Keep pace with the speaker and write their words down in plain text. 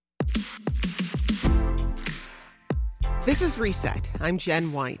This is Reset. I'm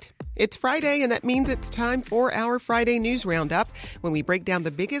Jen White. It's Friday, and that means it's time for our Friday News Roundup, when we break down the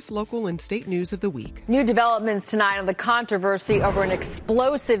biggest local and state news of the week. New developments tonight on the controversy over an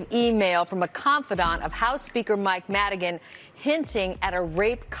explosive email from a confidant of House Speaker Mike Madigan hinting at a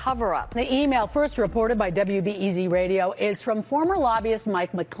rape cover-up. The email, first reported by WBEZ Radio, is from former lobbyist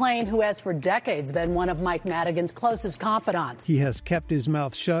Mike McLean, who has for decades been one of Mike Madigan's closest confidants. He has kept his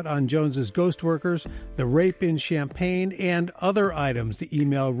mouth shut on Jones's ghost workers, the rape in Champaign, and other items. The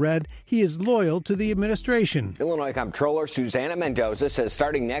email read, he is loyal to the administration. Illinois Comptroller Susana Mendoza says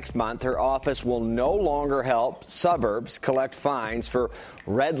starting next month, her office will no longer help suburbs collect fines for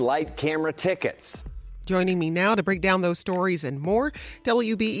red light camera tickets. Joining me now to break down those stories and more,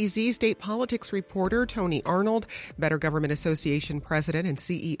 WBEZ state politics reporter Tony Arnold, Better Government Association president and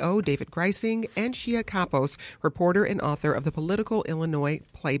CEO David Greising, and Shia Kapos, reporter and author of the Political Illinois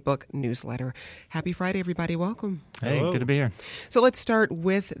Playbook newsletter. Happy Friday, everybody. Welcome. Hey, Hello. Good to be here. So let's start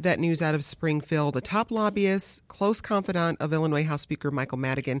with that news out of Springfield. A top lobbyist, close confidant of Illinois House Speaker Michael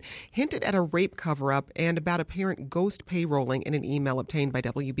Madigan, hinted at a rape cover-up and about apparent ghost payrolling in an email obtained by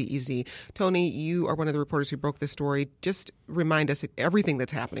WBEZ. Tony, you are one of the reporters who broke this story. Just remind us of everything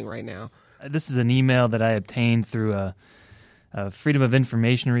that's happening right now. This is an email that I obtained through a Freedom of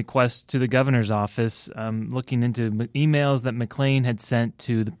Information request to the governor's office, looking into emails that McLean had sent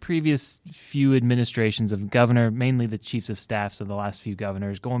to the previous few administrations of governor, mainly the chiefs of staffs of the last few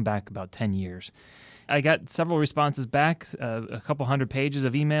governors, going back about 10 years. I got several responses back, a couple hundred pages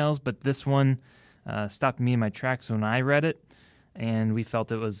of emails, but this one stopped me in my tracks when I read it, and we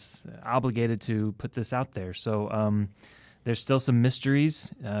felt it was obligated to put this out there. So there's still some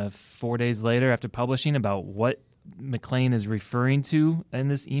mysteries 4 days later after publishing about what McLean is referring to in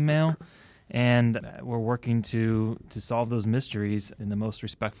this email, and we're working to solve those mysteries in the most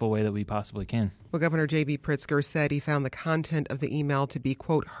respectful way that we possibly can. Well, Governor J.B. Pritzker said he found the content of the email to be,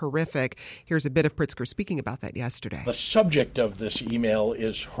 quote, horrific. Here's a bit of Pritzker speaking about that yesterday. The subject of this email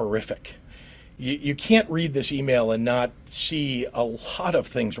is horrific. You can't read this email and not see a lot of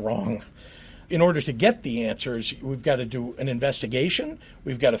things wrong. In order to get the answers, we've got to do an investigation.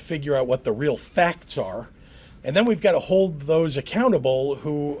 We've got to figure out what the real facts are. And then we've got to hold those accountable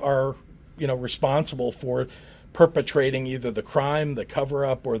who are, responsible for perpetrating either the crime, the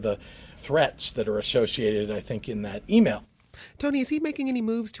cover-up, or the threats that are associated, I think, in that email. Tony, is he making any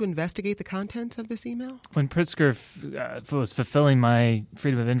moves to investigate the contents of this email? When Pritzker was fulfilling my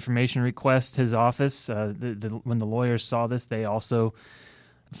Freedom of Information request, his office, when the lawyers saw this, they also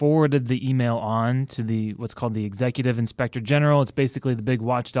forwarded the email on to what's called the Executive Inspector General. It's basically the big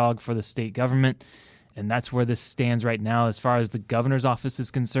watchdog for the state government, and that's where this stands right now as far as the governor's office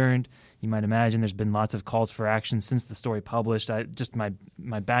is concerned. You might imagine there's been lots of calls for action since the story published. Just my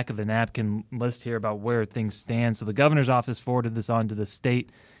back of the napkin list here about where things stand. So the governor's office forwarded this on to the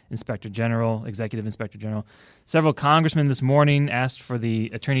state inspector general, executive inspector general. Several congressmen this morning asked for the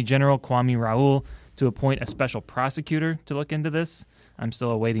attorney general, Kwame Raoul, to appoint a special prosecutor to look into this. I'm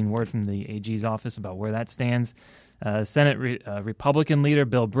still awaiting word from the AG's office about where that stands. Senate Republican leader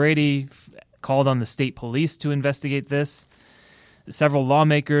Bill Brady called on the state police to investigate this. Several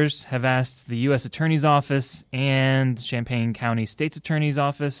lawmakers have asked the U.S. Attorney's Office and Champaign County State's Attorney's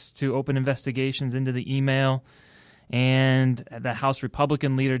Office to open investigations into the email. And the House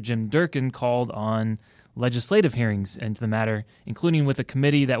Republican leader Jim Durkin called on legislative hearings into the matter, including with a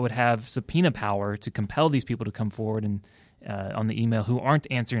committee that would have subpoena power to compel these people to come forward and on the email who aren't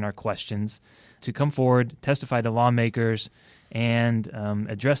answering our questions, to come forward, testify to lawmakers, and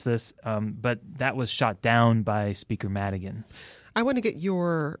address this. But that was shot down by Speaker Madigan. I want to get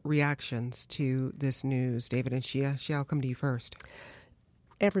your reactions to this news, David and Shia. Shia, I'll come to you first.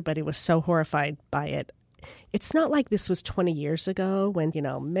 Everybody was so horrified by it. It's not like this was 20 years ago when,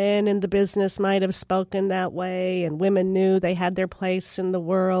 men in the business might have spoken that way and women knew they had their place in the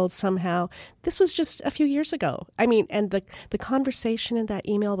world somehow. This was just a few years ago. I mean, and the conversation in that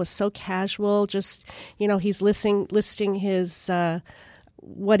email was so casual. Just, he's listing his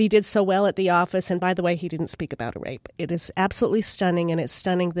what he did so well at the office. And by the way, he didn't speak about a rape. It is absolutely stunning, and it's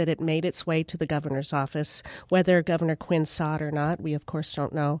stunning that it made its way to the governor's office. Whether Governor Quinn saw it or not, we of course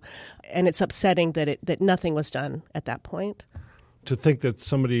don't know. And it's upsetting that nothing was done at that point. To think that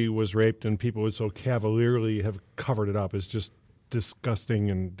somebody was raped and people would so cavalierly have covered it up is just disgusting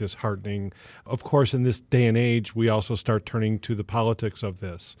and disheartening. Of course, in this day and age, we also start turning to the politics of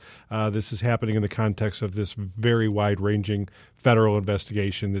this. This is happening in the context of this very wide-ranging federal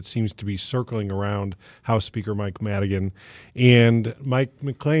investigation that seems to be circling around House Speaker Mike Madigan. And Mike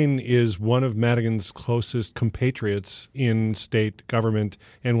McLean is one of Madigan's closest compatriots in state government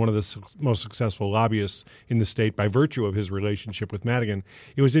and one of the most successful lobbyists in the state by virtue of his relationship with Madigan.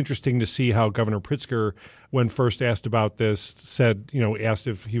 It was interesting to see how Governor Pritzker, when first asked about this, asked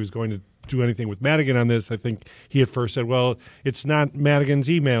if he was going to do anything with Madigan on this. I think he at first said, well, it's not Madigan's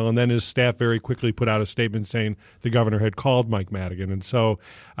email. And then his staff very quickly put out a statement saying the governor had called Mike Madigan. And so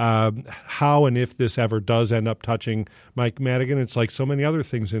how and if this ever does end up touching Mike Madigan, it's like so many other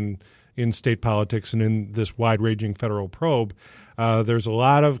things in state politics and in this wide-ranging federal probe. There's a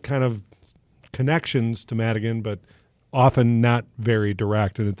lot of kind of connections to Madigan, but often not very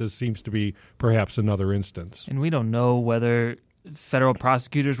direct. And this seems to be perhaps another instance. And we don't know whether federal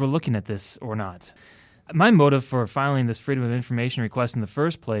prosecutors were looking at this or not. My motive for filing this Freedom of Information request in the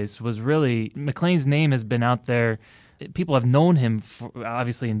first place was really McLean's name has been out there. People have known him,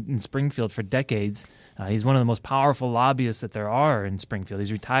 obviously, in Springfield for decades. He's one of the most powerful lobbyists that there are in Springfield.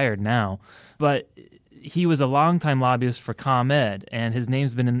 He's retired now. But he was a longtime lobbyist for ComEd, and his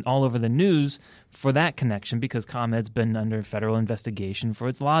name's been all over the news for that connection because ComEd's been under federal investigation for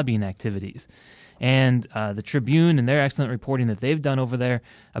its lobbying activities. And the Tribune and their excellent reporting that they've done over there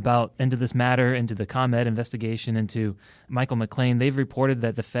into this matter, into the ComEd investigation, into Michael McLean, they've reported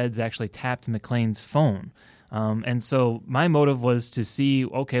that the feds actually tapped McLean's phone. And so my motive was to see,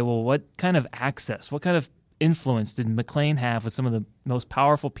 okay, well, what kind of access, what kind of influence did McLean have with some of the most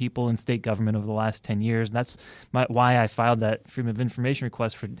powerful people in state government over the last 10 years? And that's why I filed that Freedom of Information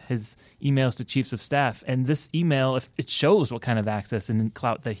request for his emails to chiefs of staff. And this email, if it shows what kind of access and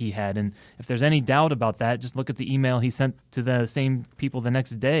clout that he had. And if there's any doubt about that, just look at the email he sent to the same people the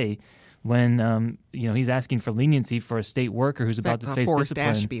next day when he's asking for leniency for a state worker who's about to face Forrest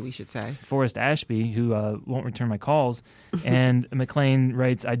discipline. Ashby, we should say. Forrest Ashby, who won't return my calls. And McLean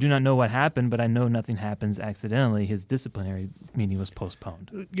writes, I do not know what happened, but I know nothing happens accidentally. His disciplinary meeting was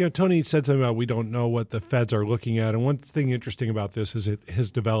postponed. Tony said something about we don't know what the feds are looking at. And one thing interesting about this is it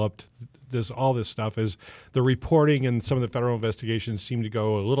has developed all this stuff is the reporting and some of the federal investigations seem to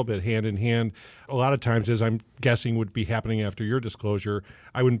go a little bit hand in hand. A lot of times, as I'm guessing would be happening after your disclosure,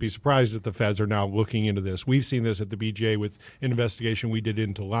 I wouldn't be surprised if the feds are now looking into this. We've seen this at the BJ with an investigation we did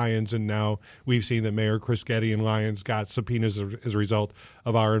into Lyons, and now we've seen that Mayor Chris Getty and Lyons got subpoenas as a result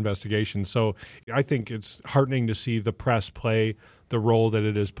of our investigation. So I think it's heartening to see the press play the role that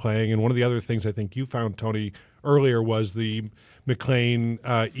it is playing. And one of the other things I think you found, Tony, earlier was the McLean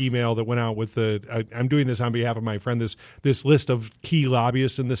email that went out with I'm doing this on behalf of my friend, this list of key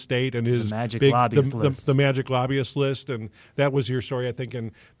lobbyists in the state and his the magic lobbyist list. The magic lobbyist list, and that was your story, I think.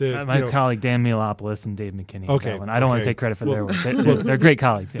 And my colleague Dan Milopoulos and Dave McKinney. Okay, I don't want to take credit for their work. They're great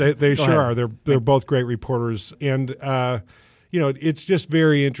colleagues. Yeah. They sure are. They're both great reporters, and it's just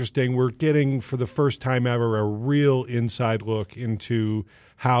very interesting. We're getting for the first time ever a real inside look into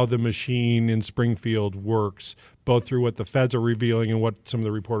how the machine in Springfield works, both through what the feds are revealing and what some of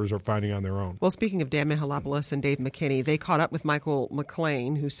the reporters are finding on their own. Well, speaking of Dan Milopoulos and Dave McKinney, they caught up with Michael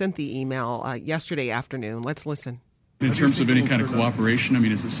McLean, who sent the email yesterday afternoon. Let's listen. In terms of any kind of cooperation, I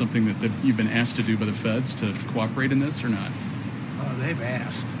mean, is it something that you've been asked to do by the feds to cooperate in this or not? They've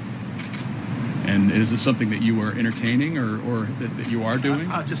asked. And is this something that you are entertaining or that you are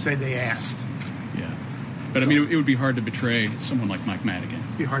doing? I'll just say they asked. Yeah. But, I mean, it would be hard to betray someone like Mike Madigan. It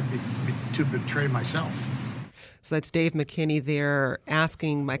would be hard to betray myself. So that's Dave McKinney there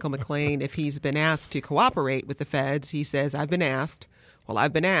asking Michael McLean if he's been asked to cooperate with the feds. He says, I've been asked. Well,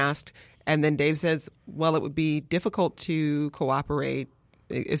 I've been asked. And then Dave says, well, it would be difficult to cooperate,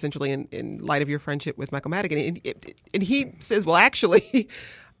 essentially, in light of your friendship with Michael Madigan. And he says, well, actually,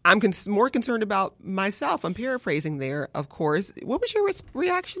 I'm more concerned about myself. I'm paraphrasing there, of course. What was your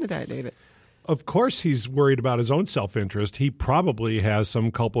reaction to that, David? Of course he's worried about his own self-interest. He probably has some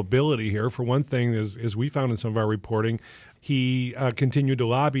culpability here. For one thing, as we found in some of our reporting, he continued to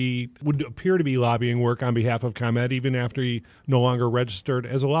would appear to be lobbying work on behalf of ComEd even after he no longer registered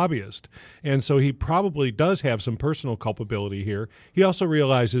as a lobbyist. And so he probably does have some personal culpability here. He also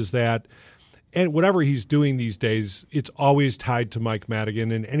realizes that and whatever he's doing these days, it's always tied to Mike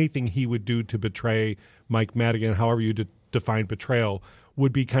Madigan, and anything he would do to betray Mike Madigan, however you define betrayal,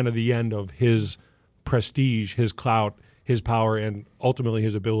 would be kind of the end of his prestige, his clout, his power, and ultimately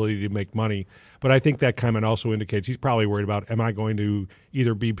his ability to make money. But I think that comment also indicates he's probably worried about, am I going to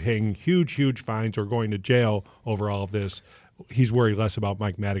either be paying huge, huge fines or going to jail over all of this? he's worried less about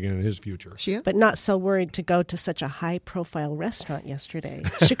Mike Madigan and his future. Shia? But not so worried to go to such a high-profile restaurant yesterday,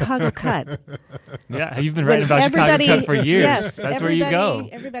 Chicago Cut. Yeah, you've been writing about Chicago Cut for years. Yes, that's where you go.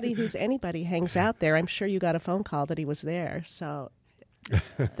 Everybody who's anybody hangs out there. I'm sure you got a phone call that he was there. So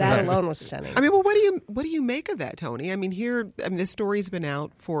that alone was stunning. I mean, well, what do you make of that, Tony? I mean, this story's been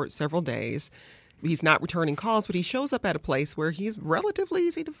out for several days. He's not returning calls, but he shows up at a place where he's relatively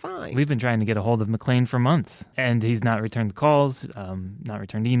easy to find. We've been trying to get a hold of McClain for months, and he's not returned the calls, not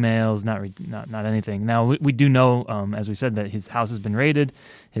returned emails, not anything. Now, we do know, as we said, that his house has been raided.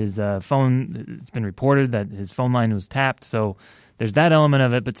 His phone, it's been reported that his phone line was tapped. So there's that element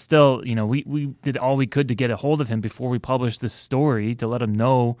of it. But still, we did all we could to get a hold of him before we published this story to let him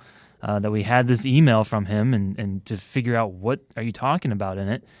know that we had this email from him and to figure out what are you talking about in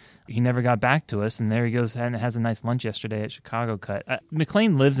it. He never got back to us, and there he goes and has a nice lunch yesterday at Chicago Cut.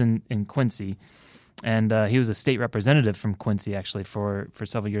 McClain lives in Quincy, and he was a state representative from Quincy, actually, for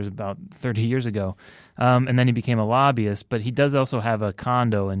several years, about 30 years ago. And then he became a lobbyist, but he does also have a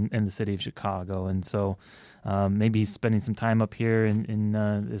condo in the city of Chicago, and so maybe he's spending some time up here in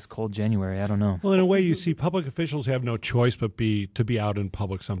this cold January. I don't know. Well, in a way, you see public officials have no choice but to be out in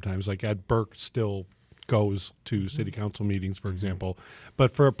public sometimes. Like Ed Burke still goes to city council meetings, for example.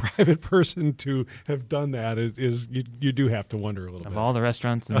 But for a private person to have done that is you do have to wonder a little bit. Of all the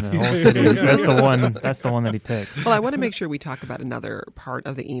restaurants in the whole city, that's the one that he picks. Well, I want to make sure we talk about another part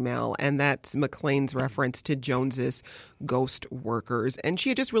of the email, and that's McClain's reference to Jones's ghost workers. And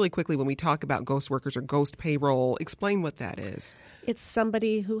Shia, just really quickly, when we talk about ghost workers or ghost payroll, explain what that is. It's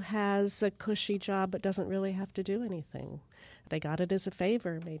somebody who has a cushy job but doesn't really have to do anything. They got it as a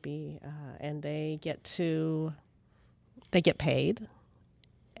favor, maybe, and they get paid,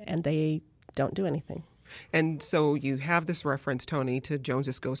 and they don't do anything. And so you have this reference, Tony, to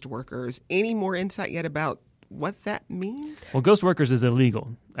Jones's ghost workers. Any more insight yet about what that means? Well, ghost workers is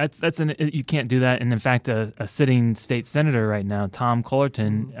illegal. You can't do that. And in fact, a sitting state senator right now, Tom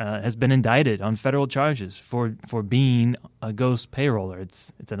Cullerton, has been indicted on federal charges for being a ghost payroller.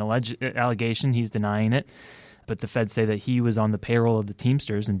 It's an alleged allegation. He's denying it. But the feds say that he was on the payroll of the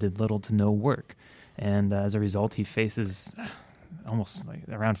Teamsters and did little to no work. And as a result, he faces almost like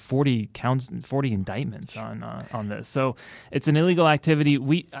around 40 indictments on this. So it's an illegal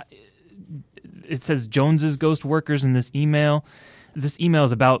activity. It says Jones's ghost workers in this email. This email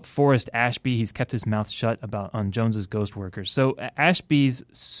is about Forrest Ashby. He's kept his mouth shut on Jones's ghost workers. So Ashby's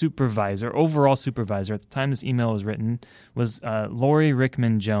overall supervisor at the time this email was written, was Lori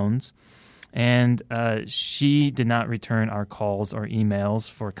Rickman Jones. And she did not return our calls or emails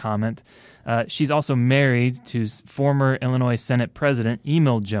for comment. She's also married to former Illinois Senate President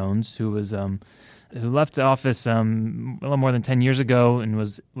Emil Jones, who left the office a little more than 10 years ago and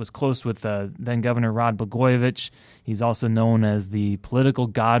was close with then Governor Rod Blagojevich. He's also known as the political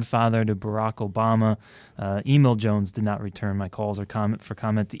godfather to Barack Obama. Emil Jones did not return my calls or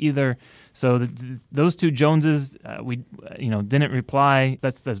comment either. So those two Joneses, we didn't reply.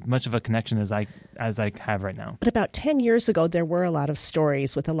 That's as much of a connection as I have right now. But about 10 years ago, there were a lot of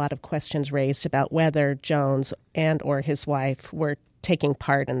stories with a lot of questions raised about whether Jones and or his wife were taking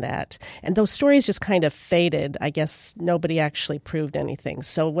part in that. And those stories just kind of faded. I guess nobody actually proved anything.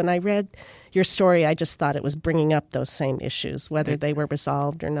 So when I read your story, I just thought it was bringing up those same issues, whether they were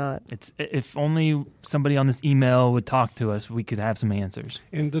resolved or not. If only somebody on this email would talk to us, we could have some answers.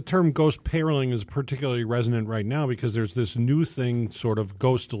 And the term ghost payrolling is particularly resonant right now because there's this new thing, sort of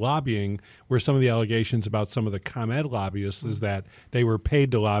ghost lobbying, where some of the allegations about some of the ComEd lobbyists is that they were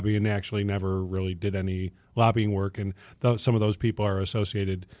paid to lobby and actually never really did any lobbying work, and some of those people are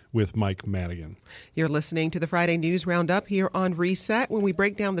associated with Mike Madigan. You're listening to the Friday News Roundup here on Reset. When we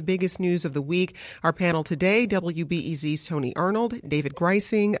break down the biggest news of the week, our panel today, WBEZ's Tony Arnold, David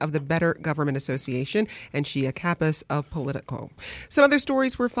Greising of the Better Government Association, and Shia Kapos of Politico. Some other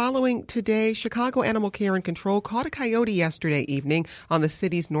stories we're following today. Chicago Animal Care and Control caught a coyote yesterday evening on the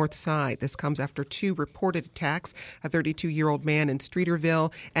city's north side. This comes after two reported attacks, a 32-year-old man in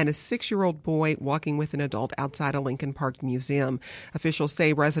Streeterville and a 6-year-old boy walking with an adult outside a Lincoln Park museum. Officials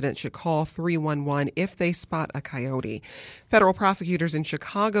say residents should call 311 if they spot a coyote. Federal prosecutors in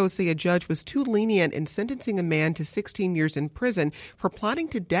Chicago say a judge was too lenient in sentencing a man to 16 years in prison for plotting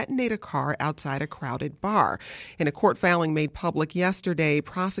to detonate a car outside a crowded bar. In a court filing made public yesterday,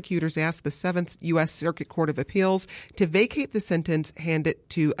 prosecutors asked the 7th U.S. Circuit Court of Appeals to vacate the sentence handed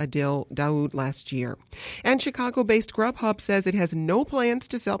to Adil Daoud last year. And Chicago-based Grubhub says it has no plans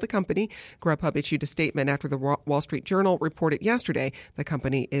to sell the company. Grubhub issued a statement after the Wall Street Journal reported yesterday the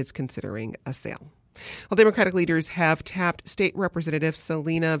company is considering a sale. Well, Democratic leaders have tapped State Representative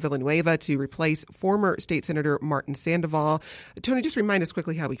Selena Villanueva to replace former State Senator Martin Sandoval. Tony, just remind us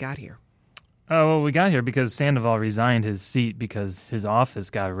quickly how we got here. Oh, well, we got here because Sandoval resigned his seat because his office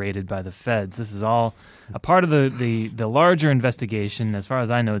got raided by the feds. This is all a part of the larger investigation. As far as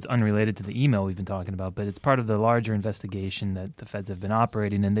I know, it's unrelated to the email we've been talking about, but it's part of the larger investigation that the feds have been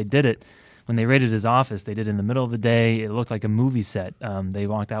operating, and they did it. When they raided his office, they did it in the middle of the day. It looked like a movie set. They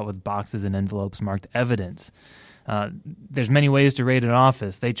walked out with boxes and envelopes marked evidence. There's many ways to raid an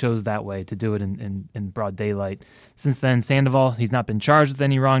office. They chose that way to do it in broad daylight. Since then, Sandoval, he's not been charged with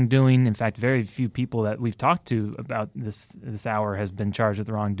any wrongdoing. In fact, very few people that we've talked to about this hour has been charged with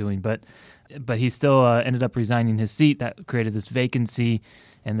wrongdoing. But he still ended up resigning his seat. That created this vacancy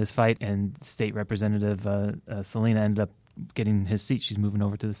and this fight. And State Representative Selena ended up getting his seat. She's moving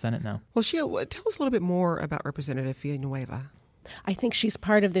over to the Senate now. Well, Shia, tell us a little bit more about Representative Villanueva. I think she's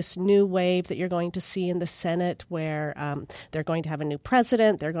part of this new wave that you're going to see in the Senate where they're going to have a new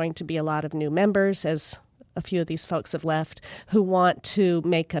president. There are going to be a lot of new members, as a few of these folks have left, who want to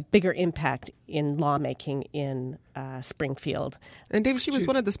make a bigger impact in lawmaking in Springfield. And David, she was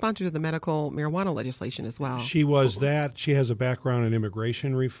one of the sponsors of the medical marijuana legislation as well. She was that. She has a background in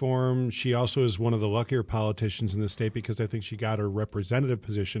immigration reform. She also is one of the luckier politicians in the state because I think she got her representative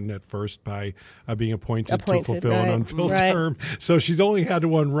position at first by being appointed to fulfill an unfilled term. So she's only had to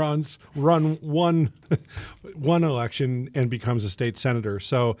run one election and becomes a state senator.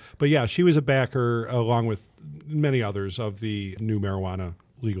 So, but yeah, she was a backer along with many others of the new marijuana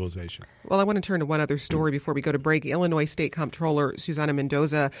legalization. Well, I want to turn to one other story before we go to break. Illinois State Comptroller Susana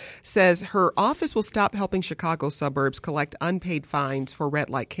Mendoza says her office will stop helping Chicago suburbs collect unpaid fines for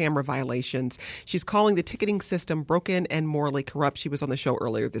red light camera violations. She's calling the ticketing system broken and morally corrupt. She was on the show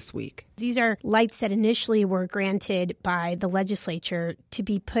earlier this week. These are lights that initially were granted by the legislature to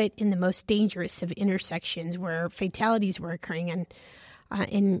be put in the most dangerous of intersections where fatalities were occurring. And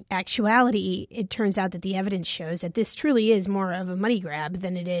in actuality, it turns out that the evidence shows that this truly is more of a money grab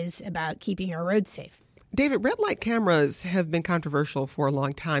than it is about keeping our roads safe. David, red light cameras have been controversial for a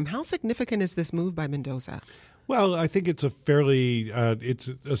long time. How significant is this move by Mendoza? Well, I think it's it's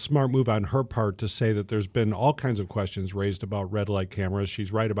a smart move on her part to say that there's been all kinds of questions raised about red light cameras.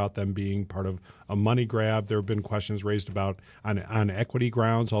 She's right about them being part of a money grab. There have been questions raised about on equity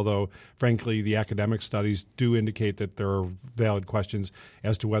grounds, although, frankly, the academic studies do indicate that there are valid questions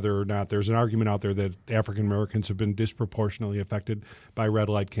as to whether or not there's an argument out there that African Americans have been disproportionately affected by red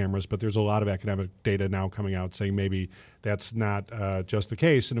light cameras. But there's a lot of academic data now coming out saying maybe that's not just the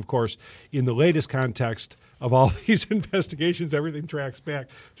case. And, of course, in the latest context of all these investigations, everything tracks back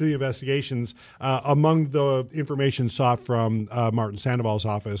to the investigations. Among the information sought from Martin Sandoval's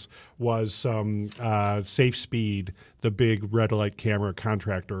office was Safe Speed, the big red light camera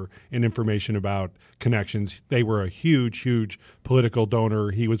contractor, and information about connections. They were a huge, huge political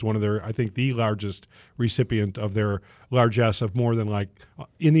donor. He was one of their, I think, the largest recipient of their largesse of more than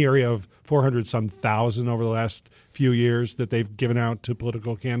in the area of 400-some-thousand over the last few years that they've given out to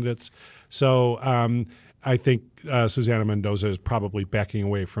political candidates. So I think Susana Mendoza is probably backing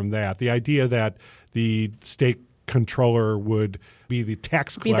away from that. The idea that the state controller would be the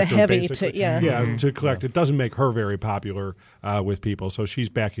tax collector, be the heavy to collect, it doesn't make her very popular with people. So she's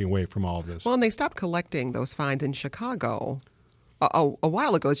backing away from all of this. Well, and they stopped collecting those fines in Chicago a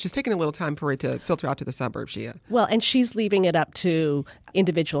while ago. It's just taking a little time for it to filter out to the suburbs, Shia. Well, and she's leaving it up to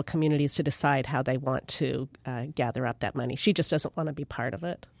individual communities to decide how they want to gather up that money. She just doesn't want to be part of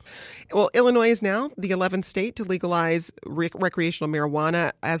it. Well, Illinois is now the 11th state to legalize recreational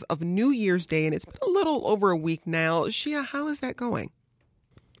marijuana as of New Year's Day, and it's been a little over a week now. Shia, how is that going?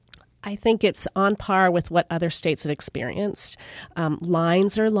 I think it's on par with what other states have experienced.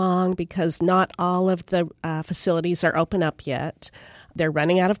 Lines are long because not all of the facilities are open up yet. They're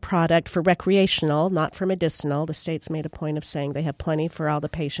running out of product for recreational, not for medicinal. The state's made a point of saying they have plenty for all the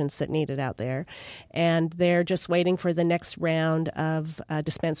patients that need it out there. And they're just waiting for the next round of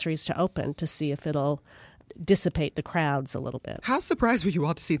dispensaries to open to see if it'll dissipate the crowds a little bit. How surprised were you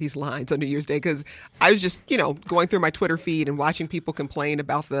all to see these lines on New Year's Day? Because I was just, going through my Twitter feed and watching people complain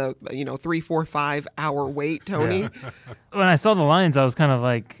about the, 3, 4, 5 hour wait, Tony. Yeah. When I saw the lines, I was kind of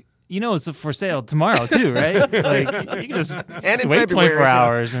like, it's for sale tomorrow too, right? You can just wait 24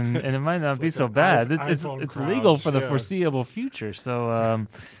 hours and it might not be so bad. It's legal for the foreseeable future. So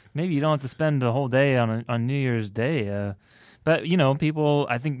maybe you don't have to spend the whole day on New Year's Day. But, people,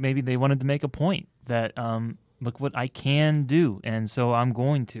 I think maybe they wanted to make a point that, look what I can do, and so I'm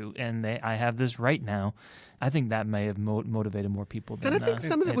going to, and I have this right now. I think that may have motivated more people than. And I think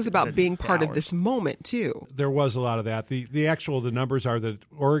some of it was about being part of this moment too. There was a lot of that. The numbers are that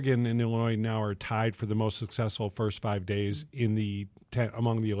Oregon and Illinois now are tied for the most successful first 5 days in the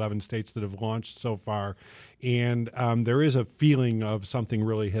among the 11 states that have launched so far. And there is a feeling of something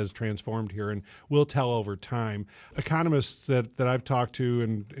really has transformed here, and will tell over time. Economists that I've talked to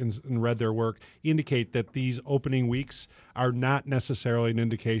and read their work indicate that these opening weeks are not necessarily an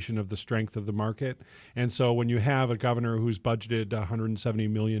indication of the strength of the market. And so when you have a governor who's budgeted $170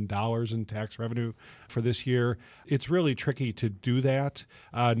 million in tax revenue for this year, it's really tricky to do that.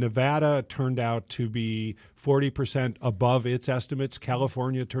 Nevada turned out to be 40% above its estimates.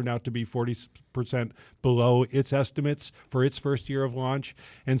 California turned out to be 40% below its estimates for its first year of launch.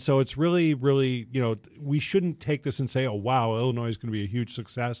 And so it's really, really, we shouldn't take this and say, oh, wow, Illinois is going to be a huge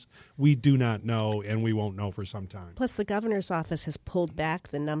success. We do not know, and we won't know for some time. Plus, the governor's office has pulled back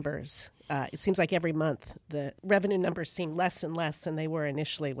the numbers. It seems like every month the revenue numbers seem less and less than they were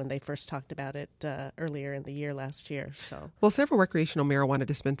initially when they first talked about it earlier in the year last year. So, well, several recreational marijuana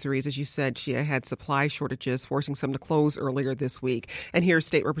dispensaries, as you said, Shia, had supply shortages, forcing some to close earlier this week. And here's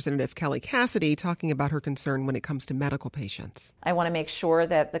State Representative Kelly Cassidy talking about her concern when it comes to medical patients. I want to make sure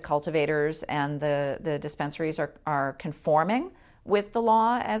that the cultivators and the dispensaries are conforming with the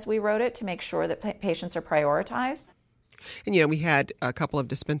law as we wrote it, to make sure that patients are prioritized. And, we had a couple of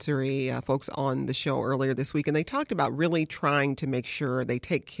dispensary folks on the show earlier this week, and they talked about really trying to make sure they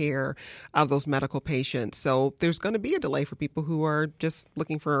take care of those medical patients. So there's going to be a delay for people who are just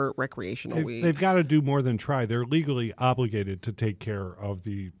looking for recreational weed. They've got to do more than try. They're legally obligated to take care of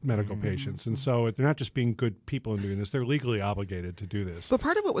the medical patients. And so they're not just being good people in doing this. They're legally obligated to do this. But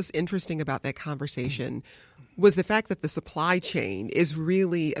part of what was interesting about that conversation was the fact that the supply chain is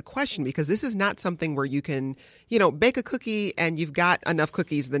really a question, because this is not something where you can, bake a cookie and you've got enough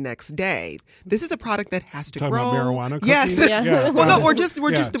cookies the next day. This is a product that has to grow. Talking about marijuana cookies? Yes. Yeah. Well, no,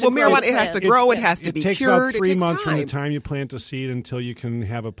 marijuana, it has to grow. It has to be cured. It takes about 3 months from the time you plant a seed until you can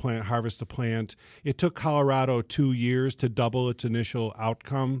have a plant, harvest a plant. It took Colorado 2 years to double its initial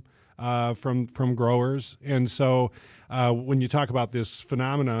outcome from growers. And so when you talk about this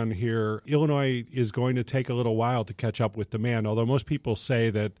phenomenon here, Illinois is going to take a little while to catch up with demand, although most people say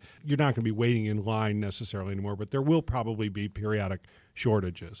that you're not going to be waiting in line necessarily anymore, but there will probably be periodic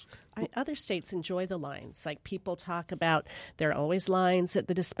shortages. Other states enjoy the lines. Like, people talk about there are always lines at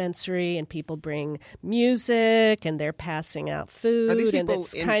the dispensary, and people bring music, and they're passing out food, and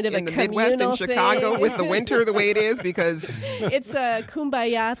it's kind of a communal Midwest in Chicago thing. With the winter the way it is, because it's a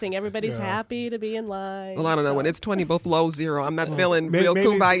kumbaya thing. Everybody's happy to be in line. Well, I don't know. When it's 20 below zero, I'm not feeling real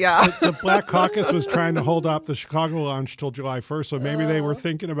kumbaya. The Black Caucus was trying to hold up the Chicago launch till July 1st, so maybe they were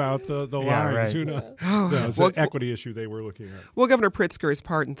thinking about the lines. Right. Who knows? It's an equity issue they were looking at. Well, Governor Pritzker is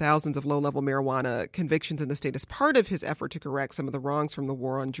pardoned thousands of low-level marijuana convictions in the state as part of his effort to correct some of the wrongs from the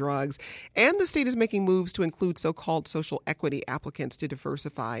war on drugs. And the state is making moves to include so-called social equity applicants to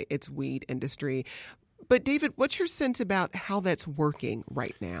diversify its weed industry. But, David, what's your sense about how that's working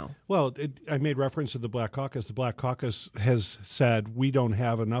right now? Well, I made reference to the Black Caucus. The Black Caucus has said we don't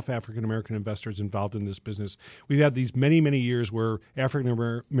have enough African-American investors involved in this business. We've had these many, many years where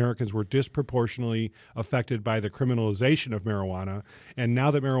African-Americans were disproportionately affected by the criminalization of marijuana. And now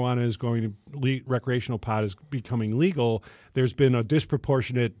that marijuana is going to recreational pot is becoming legal, there's been a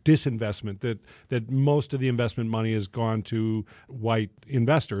disproportionate disinvestment that most of the investment money has gone to white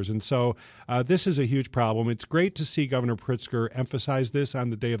investors. And so this is a huge problem. It's great to see Governor Pritzker emphasize this on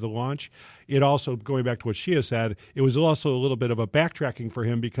the day of the launch. It also, going back to what Shia said, it was also a little bit of a backtracking for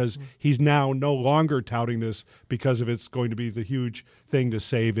him, because he's now no longer touting this because of it's going to be the huge thing to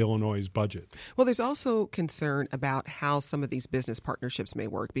save Illinois' budget. Well, there's also concern about how some of these business partnerships may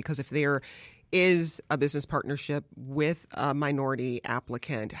work, because if there is a business partnership with a minority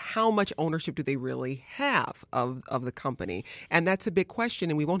applicant, how much ownership do they really have of the company? And that's a big question,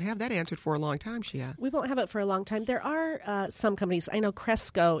 and we won't have that answered for a long time, Shia. We won't have it for a long time. There are some companies. I know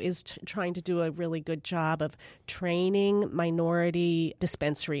Cresco is trying to do a really good job of training minority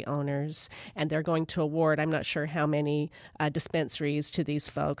dispensary owners, and they're going to award, I'm not sure how many dispensaries to these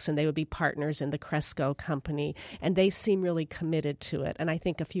folks, and they would be partners in the Cresco company, and they seem really committed to it. And I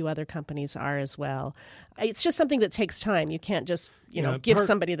think a few other companies are as well. It's just something that takes time. You can't just, give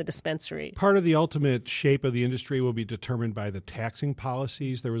somebody the dispensary. Part of the ultimate shape of the industry will be determined by the taxing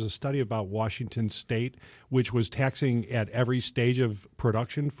policies. There was a study about Washington State, which was taxing at every stage of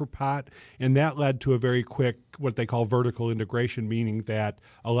production for pot, and that led to a very quick, what they call vertical integration, meaning that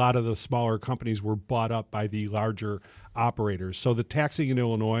a lot of the smaller companies were bought up by the larger operators. So the taxing in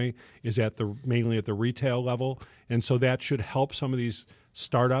Illinois is mainly at the retail level, and so that should help some of these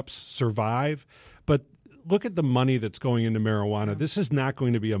startups survive. But look at the money that's going into marijuana. This is not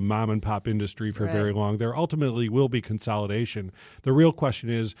going to be a mom-and-pop industry for very long. There ultimately will be consolidation. The real question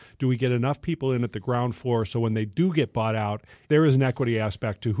is, do we get enough people in at the ground floor so when they do get bought out, there is an equity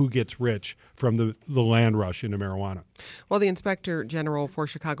aspect to who gets rich from the land rush into marijuana? Well, the Inspector General for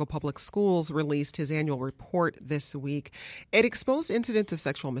Chicago Public Schools released his annual report this week. It exposed incidents of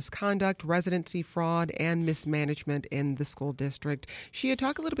sexual misconduct, residency fraud, and mismanagement in the school district. Shia,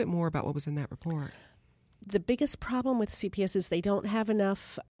 talk a little bit more about what was in that report. The biggest problem with CPS is they don't have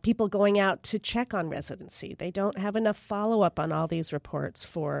enough people going out to check on residency. They don't have enough follow-up on all these reports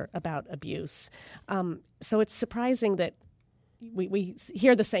about abuse. So it's surprising that we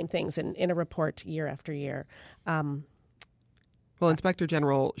hear the same things in a report year after year. Well, Inspector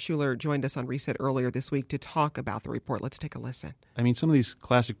General Schuler joined us on Reset earlier this week to talk about the report. Let's take a listen. I mean, some of these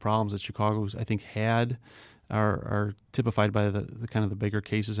classic problems that Chicago's, I think, had are typified by the kind of the bigger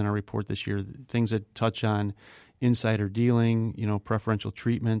cases in our report this year, things that touch on insider dealing, preferential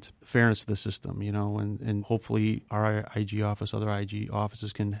treatment, fairness of the system, and hopefully our IG office, other IG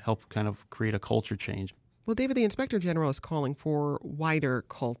offices can help kind of create a culture change. Well, David, the Inspector General is calling for wider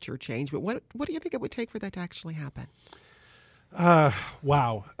culture change, but what do you think it would take for that to actually happen?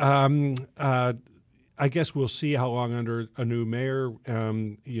 Wow. I guess we'll see how long under a new mayor,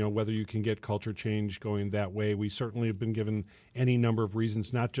 whether you can get culture change going that way. We certainly have been given any number of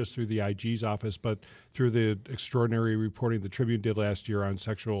reasons, not just through the IG's office, but through the extraordinary reporting the Tribune did last year on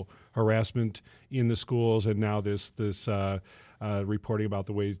sexual harassment in the schools, and now this reporting about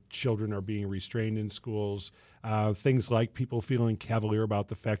the way children are being restrained in schools. Things like people feeling cavalier about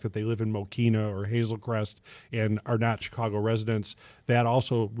the fact that they live in Mokina or Hazel Crest and are not Chicago residents. That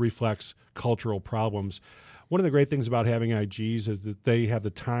also reflects cultural problems. One of the great things about having IGs is that they have the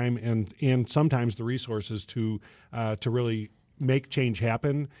time and sometimes the resources to really make change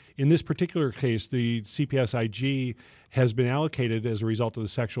happen. In this particular case, the CPS IG has been allocated as a result of the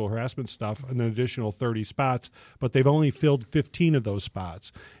sexual harassment stuff an additional 30 spots, but they've only filled 15 of those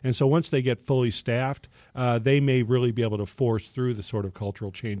spots. And so once they get fully staffed, they may really be able to force through the sort of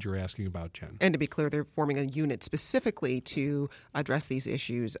cultural change you're asking about, Jen. And to be clear, they're forming a unit specifically to address these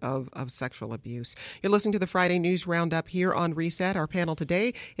issues of sexual abuse. You're listening to the Friday News Roundup here on Reset. Our panel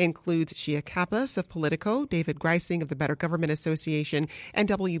today includes Shia Kapos of Politico, David Greising of the Better Government Association, and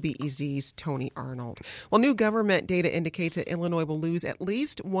WBEZ's Tony Arnold. Well, new government data indicates that Illinois will lose at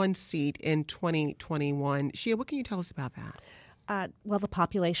least one seat in 2021. Shia, what can you tell us about that? Well, the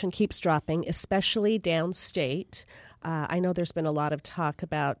population keeps dropping, especially downstate. I know there's been a lot of talk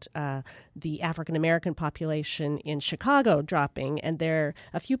about the African-American population in Chicago dropping, and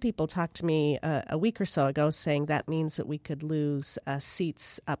a few people talked to me a week or so ago saying that means that we could lose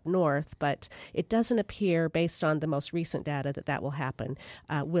seats up north, but it doesn't appear, based on the most recent data, that will happen.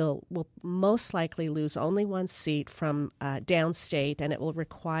 We'll most likely lose only one seat from downstate, and it will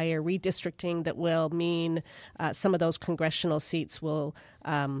require redistricting that will mean some of those congressional seats will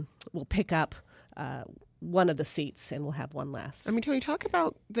pick up one of the seats, and we'll have one less. I mean, Tony, talk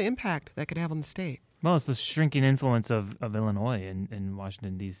about the impact that could have on the state. Well, it's the shrinking influence of Illinois in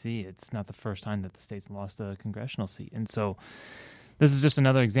Washington, D.C. It's not the first time that the state's lost a congressional seat. And so this is just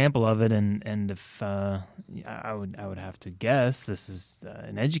another example of it. And if I would have to guess, this is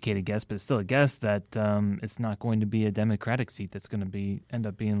an educated guess, but it's still a guess, that it's not going to be a Democratic seat that's going to end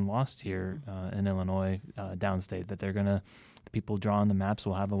up being lost here in Illinois, downstate, that the people drawing the maps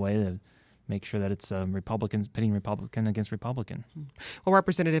will have a way to make sure that it's Republicans pitting Republican against Republican. Well,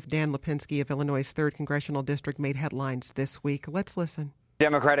 Representative Dan Lipinski of Illinois' 3rd Congressional District made headlines this week. Let's listen.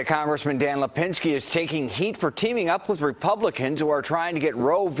 Democratic Congressman Dan Lipinski is taking heat for teaming up with Republicans who are trying to get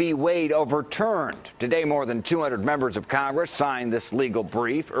Roe v. Wade overturned. Today, more than 200 members of Congress signed this legal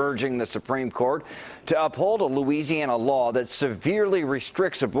brief urging the Supreme Court to uphold a Louisiana law that severely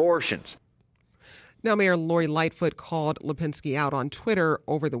restricts abortions. Now, Mayor Lori Lightfoot called Lipinski out on Twitter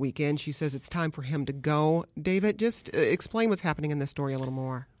over the weekend. She says it's time for him to go. David, just explain what's happening in this story a little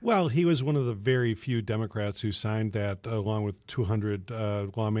more. Well, he was one of the very few Democrats who signed that, along with 200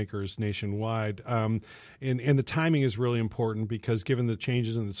 lawmakers nationwide. And the timing is really important because given the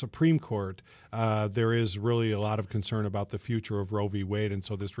changes in the Supreme Court, there is really a lot of concern about the future of Roe v. Wade. And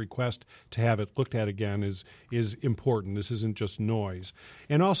so this request to have it looked at again is important. This isn't just noise.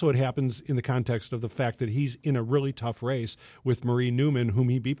 And also it happens in the context of the fact that he's in a really tough race with Marie Newman, whom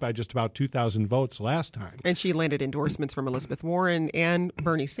he beat by just about 2,000 votes last time. And she landed endorsements from Elizabeth Warren and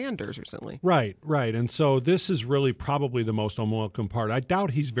Bernie Sanders recently. Right. And so this is really probably the most unwelcome part. I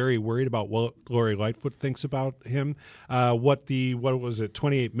doubt he's very worried about what Lori Lightfoot thinks about him. What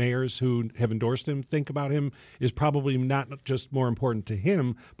 28 mayors who have endorsed him think about him is probably not just more important to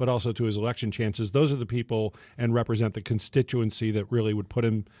him, but also to his election chances. Those are the people and represent the constituency that really would put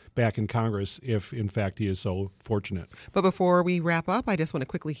him back in Congress if, in fact, he is so fortunate. But before we wrap up, I just want to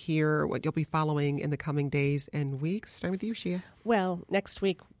quickly hear what you'll be following in the coming days and weeks. Starting with you, Shia. Well, next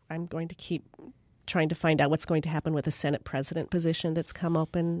week I'm going to keep trying to find out what's going to happen with the Senate president position that's come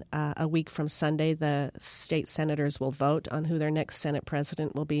open. A week from Sunday, the state senators will vote on who their next Senate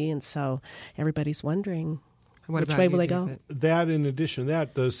president will be, and so everybody's wondering which way will they go. That, in addition to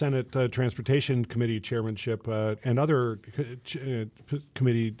that, the Senate Transportation Committee chairmanship and other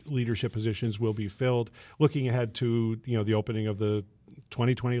committee leadership positions will be filled. Looking ahead to the opening of the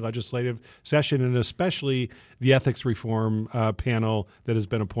 2020 legislative session, and especially the ethics reform panel that has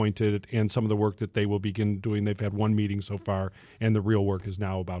been appointed and some of the work that they will begin doing. They've had one meeting so far, and the real work is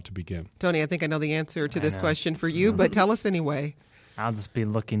now about to begin. Tony, I think I know the answer to this question for you, but tell us anyway. I'll just be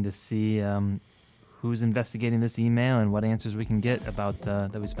looking to see who's investigating this email and what answers we can get about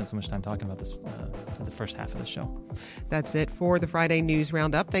that we spent so much time talking about this in the first half of the show. That's it for the Friday News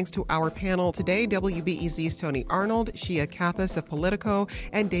Roundup. Thanks to our panel today, WBEZ's Tony Arnold, Shia Kapos of Politico,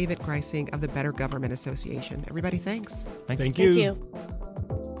 and David Greising of the Better Government Association. Everybody, thanks. Thank you. Thank you.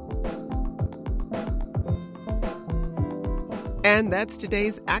 And that's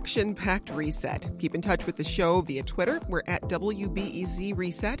today's action-packed reset. Keep in touch with the show via Twitter. We're at WBEZ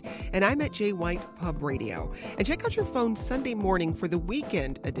Reset, and I'm at Jay White Pub Radio. And check out your phone Sunday morning for the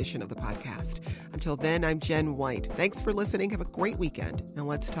weekend edition of the podcast. Until then, I'm Jen White. Thanks for listening. Have a great weekend, and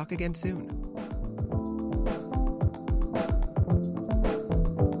let's talk again soon.